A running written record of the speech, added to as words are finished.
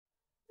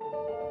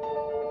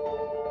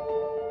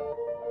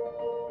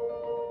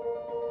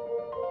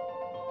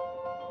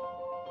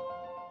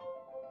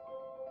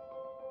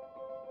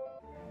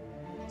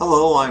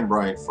Hello, I'm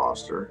Brian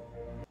Foster,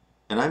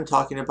 and I'm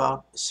talking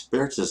about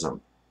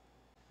Spiritism.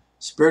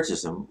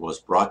 Spiritism was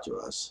brought to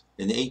us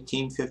in the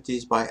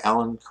 1850s by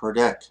Allan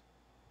Kardec.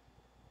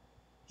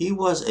 He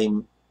was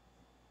a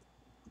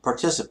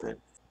participant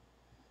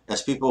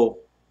as people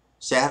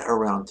sat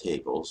around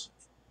tables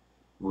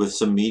with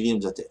some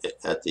mediums at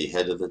the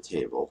head of the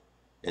table,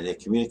 and they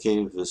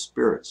communicated with the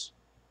spirits.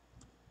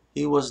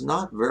 He was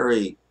not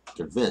very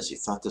convinced. He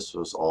thought this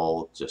was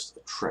all just a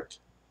trick.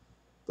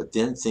 But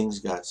then things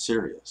got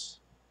serious.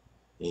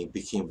 And he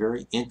became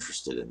very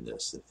interested in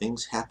this. The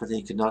things happened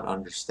he could not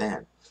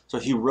understand. So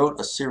he wrote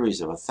a series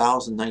of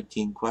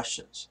 1,019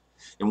 questions.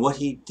 And what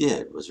he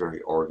did was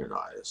very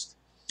organized.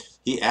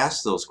 He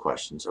asked those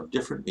questions of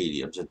different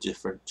mediums in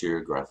different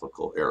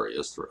geographical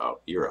areas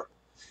throughout Europe,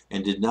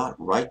 and did not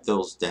write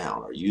those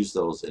down or use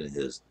those in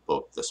his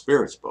book, The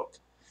Spirits Book,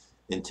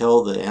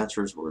 until the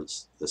answers were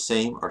the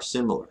same or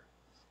similar.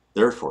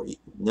 Therefore,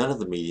 none of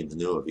the mediums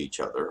knew of each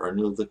other or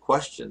knew of the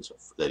questions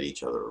that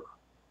each other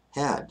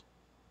had,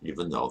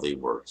 even though they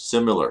were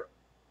similar.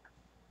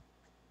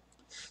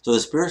 So the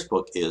Spirits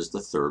Book is the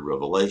third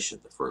revelation,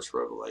 the first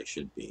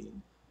revelation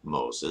being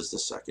Moses, the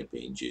second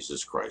being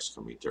Jesus Christ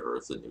coming to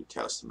earth, the New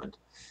Testament.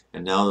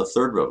 And now the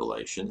third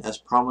revelation, as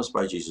promised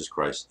by Jesus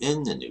Christ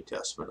in the New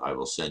Testament, I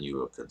will send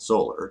you a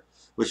consoler,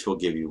 which will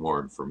give you more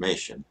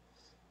information,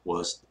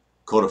 was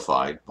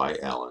codified by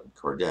Allan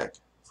Kardec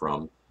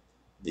from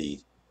the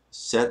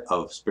set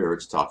of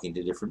spirits talking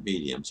to different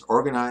mediums,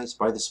 organized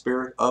by the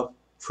Spirit of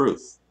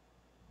Truth.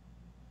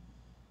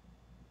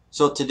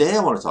 So today I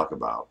want to talk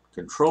about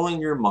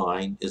controlling your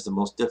mind is the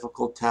most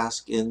difficult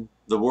task in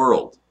the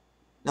world.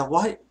 Now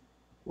why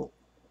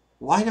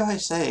do I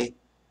say,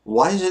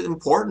 why is it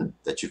important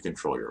that you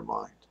control your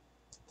mind?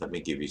 Let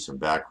me give you some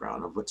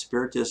background of what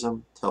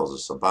Spiritism tells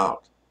us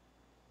about.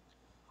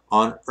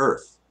 On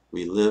Earth,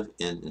 we live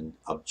in an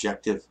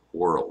objective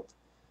world,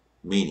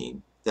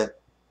 meaning that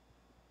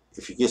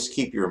if you just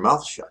keep your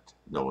mouth shut,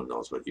 no one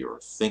knows what you're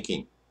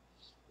thinking.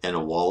 And a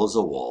wall is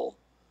a wall.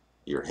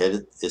 Your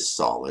head is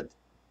solid.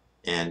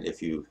 And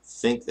if you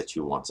think that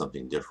you want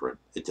something different,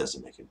 it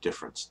doesn't make a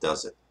difference,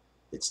 does it?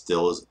 It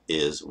still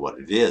is what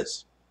it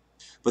is.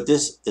 But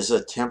this is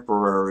a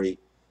temporary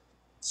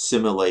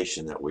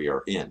simulation that we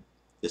are in.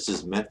 This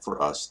is meant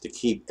for us to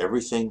keep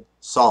everything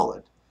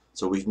solid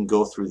so we can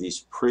go through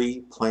these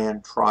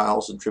pre-planned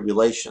trials and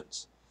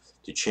tribulations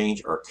to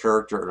change our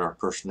character and our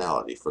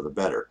personality for the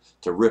better,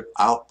 to rip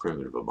out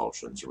primitive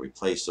emotions and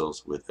replace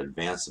those with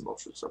advanced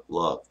emotions of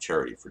love,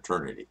 charity,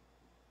 fraternity.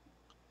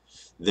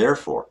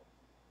 Therefore,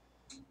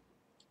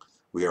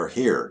 we are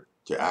here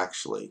to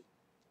actually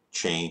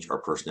change our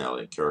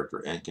personality and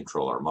character and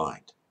control our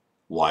mind.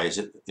 Why is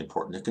it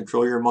important to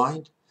control your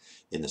mind?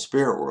 In the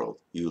spirit world,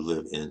 you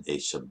live in a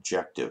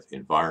subjective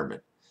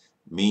environment,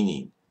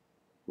 meaning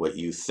what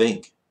you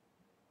think,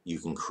 you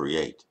can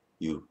create.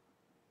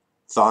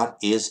 Thought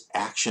is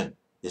action,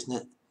 isn't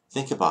it?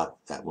 Think about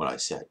that, what I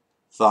said.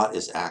 Thought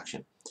is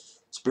action.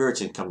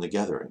 Spirits can come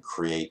together and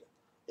create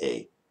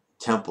a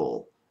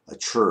temple, a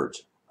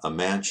church, a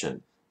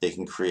mansion. They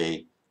can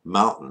create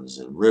mountains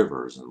and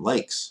rivers and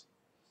lakes.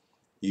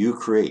 You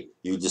create.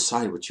 You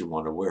decide what you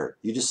want to wear.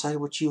 You decide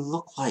what you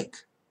look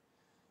like.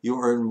 You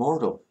are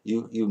immortal.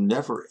 You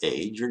never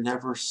age. You're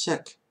never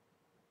sick.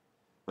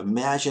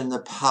 Imagine the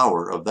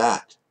power of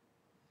that.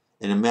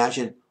 And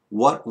imagine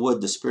what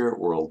would the spirit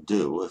world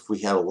do if we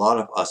had a lot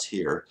of us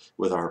here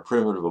with our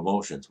primitive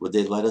emotions. Would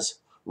they let us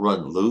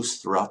run loose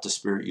throughout the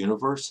spirit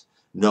universe?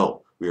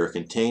 No. We are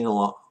contained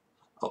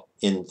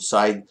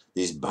inside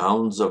these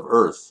bounds of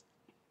earth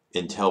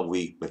until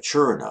we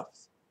mature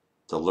enough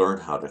to learn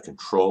how to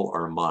control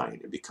our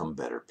mind and become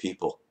better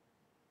people.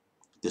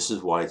 This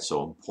is why it's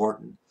so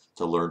important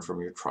to learn from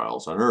your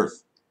trials on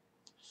earth.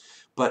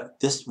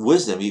 But this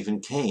wisdom even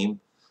came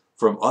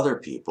from other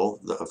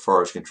people as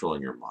far as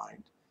controlling your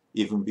mind,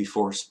 even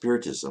before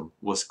Spiritism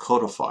was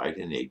codified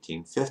in the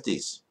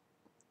 1850s.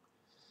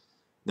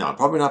 Now, I'm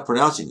probably not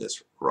pronouncing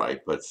this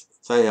right, but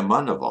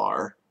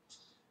Tayumanavar,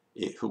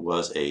 who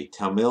was a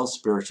Tamil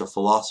spiritual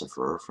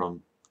philosopher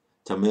from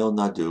Tamil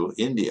Nadu,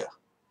 India,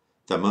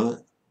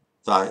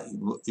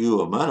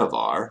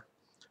 Tayumanavar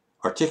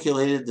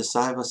articulated the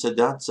Saiva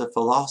Siddhanta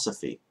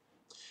philosophy,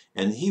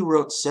 and he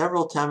wrote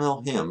several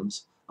Tamil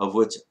hymns, of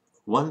which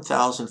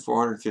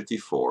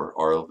 1,454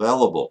 are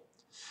available.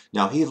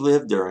 Now, he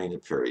lived during a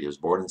period. He was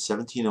born in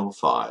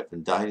 1705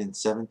 and died in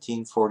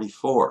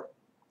 1744.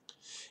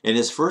 And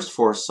his first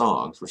four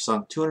songs were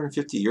sung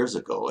 250 years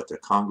ago at the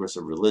Congress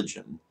of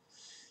Religion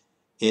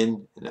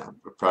in, now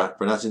I'm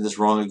pronouncing this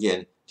wrong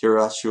again,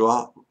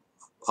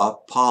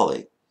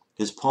 Tiruchirappalli.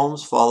 His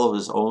poems follow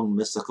his own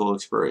mystical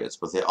experience,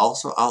 but they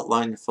also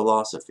outline the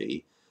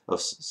philosophy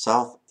of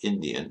South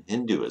Indian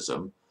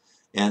Hinduism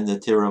and the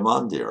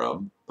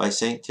Tirumandiram by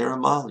Saint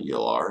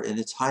Tirumular in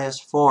its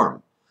highest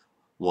form,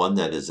 one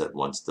that is at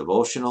once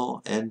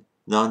devotional and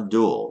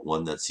non-dual,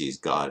 one that sees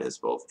God as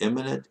both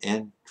immanent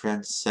and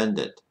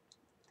transcendent.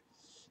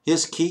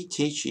 His key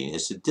teaching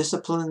is to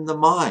discipline the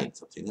mind,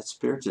 something that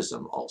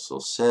Spiritism also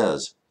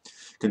says.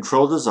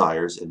 Control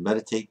desires and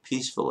meditate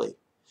peacefully.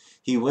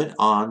 He went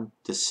on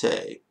to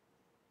say,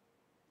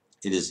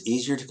 it is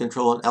easier to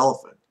control an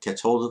elephant,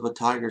 catch hold of a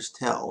tiger's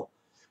tail,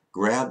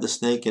 grab the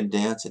snake and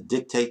dance and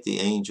dictate the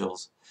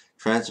angels,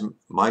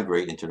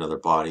 transmigrate into another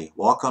body,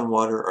 walk on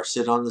water, or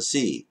sit on the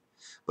sea.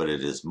 But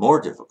it is more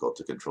difficult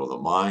to control the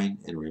mind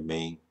and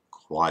remain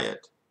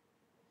quiet.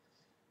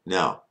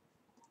 Now,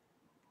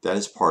 that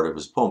is part of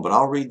his poem, but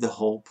I'll read the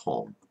whole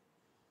poem.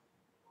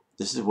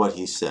 This is what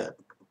he said.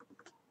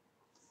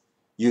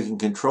 You can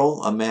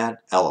control a mad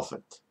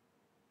elephant.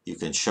 You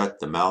can shut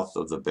the mouth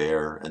of the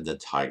bear and the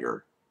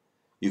tiger.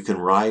 You can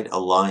ride a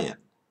lion.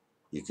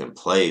 You can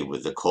play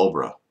with the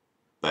cobra.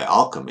 By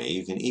alchemy,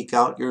 you can eke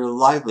out your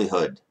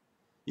livelihood.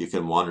 You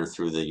can wander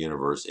through the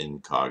universe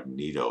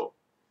incognito.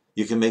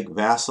 You can make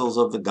vassals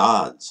of the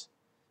gods.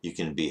 You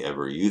can be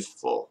ever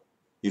youthful.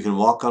 You can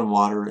walk on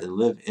water and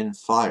live in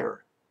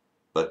fire.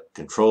 But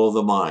control of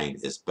the mind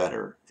is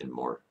better and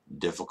more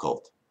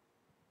difficult.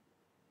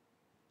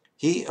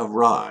 He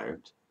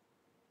arrived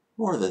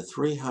more than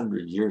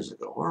 300 years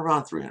ago, or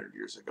around 300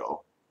 years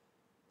ago,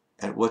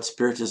 at what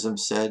Spiritism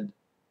said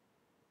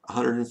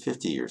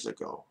 150 years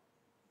ago,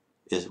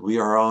 is we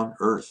are on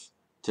earth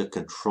to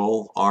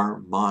control our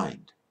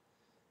mind.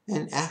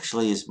 And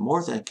actually it's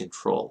more than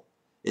control.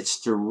 It's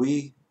to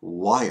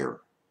rewire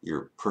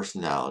your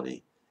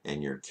personality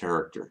and your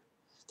character,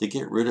 to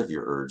get rid of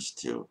your urge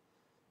to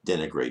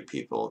denigrate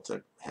people,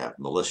 to have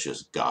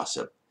malicious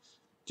gossip,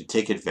 to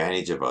take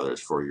advantage of others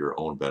for your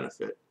own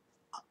benefit.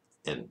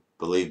 And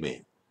believe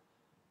me,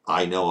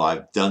 I know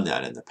I've done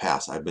that in the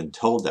past. I've been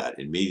told that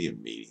in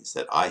medium meetings,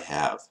 that I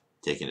have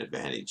taken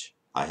advantage.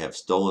 I have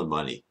stolen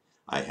money.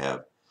 I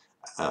have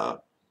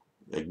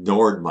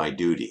ignored my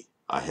duty.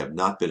 I have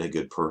not been a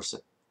good person.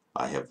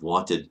 I have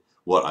wanted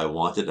what I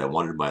wanted. I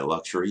wanted my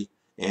luxury,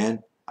 and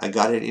I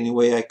got it any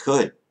way I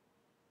could.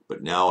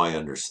 But now I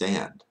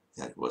understand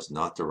that it was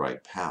not the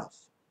right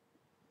path.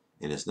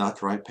 And it's not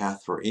the right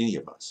path for any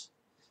of us.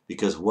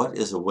 Because what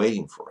is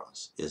awaiting for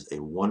us is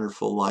a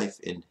wonderful life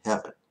in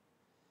heaven,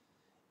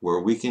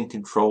 where we can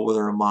control with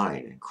our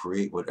mind and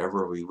create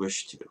whatever we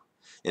wish to,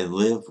 and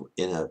live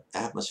in an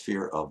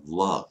atmosphere of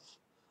love,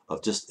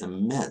 of just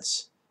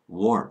immense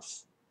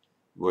warmth,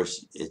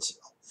 which it's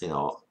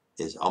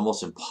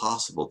almost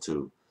impossible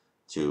to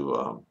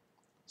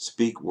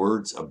speak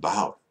words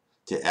about,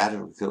 to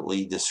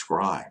adequately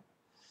describe.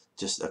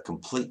 Just a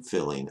complete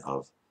feeling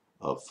of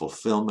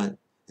fulfillment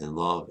and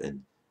love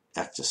and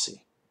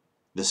ecstasy.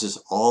 This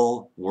is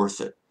all worth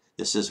it.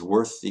 This is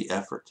worth the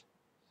effort.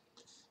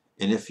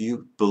 And if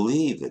you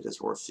believe it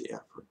is worth the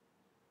effort,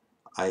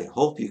 I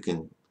hope you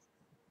can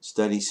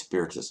study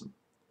Spiritism.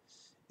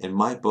 In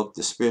my book,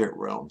 The Spirit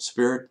Realm,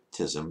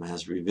 Spiritism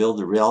has revealed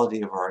the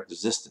reality of our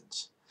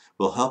existence.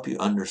 Will help you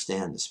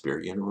understand the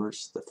spirit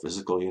universe, the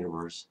physical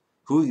universe,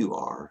 who you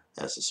are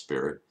as a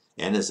spirit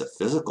and as a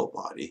physical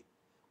body,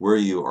 where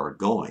you are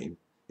going,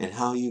 and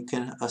how you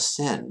can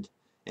ascend.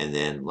 And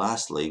then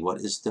lastly,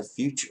 what is the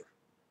future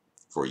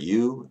for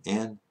you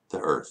and the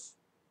earth?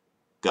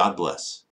 God bless.